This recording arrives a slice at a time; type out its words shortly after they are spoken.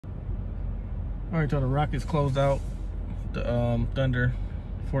All right, so the Rockets closed out the Thunder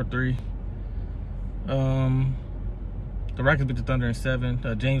 4-3. The Rockets beat the Thunder in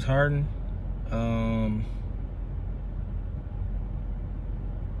 7. James Harden.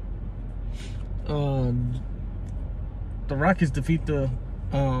 The Rockets defeat the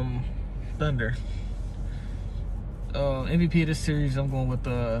Thunder. MVP of this series, I'm going with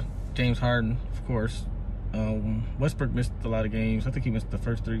James Harden, of course. Westbrook missed a lot of games. I think he missed the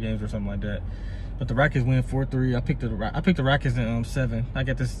first 3 games or something like that. But the Rockets win 4-3. I picked the Rockets in 7. I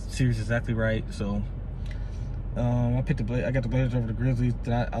got this series exactly right. So I got the Blazers over the Grizzlies.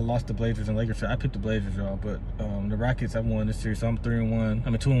 Then I lost the Blazers and Lakers. I picked the Blazers, y'all. But the Rockets, I won this series. So I'm 3-1. I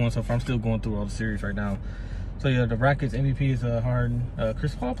mean 2-1 so far. I'm still going through all the series right now. So yeah, the Rockets MVP is Harden.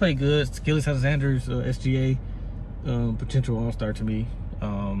 Chris Paul played good. Gilgeous Alexander's SGA, potential All-Star to me.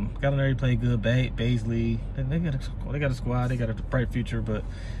 Gallinari played good. Baisley, they got a squad. They got a bright future, but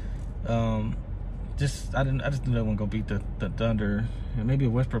I just knew they weren't gonna beat the Thunder. And maybe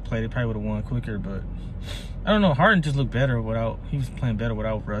if Westbrook played, they probably would have won quicker. But I don't know. Harden just looked better without. He was playing better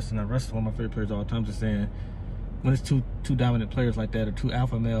without Russ, and Russ is one of my favorite players of all time. Just saying, when it's two dominant players like that or 2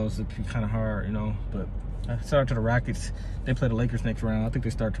 alpha males, it'd be kind of hard, you know. But shout out to the Rockets. They play the Lakers next round. I think they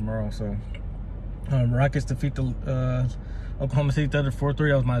start tomorrow. So Rockets defeat the Oklahoma City Thunder 4-3.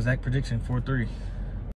 That was my exact prediction, 4-3.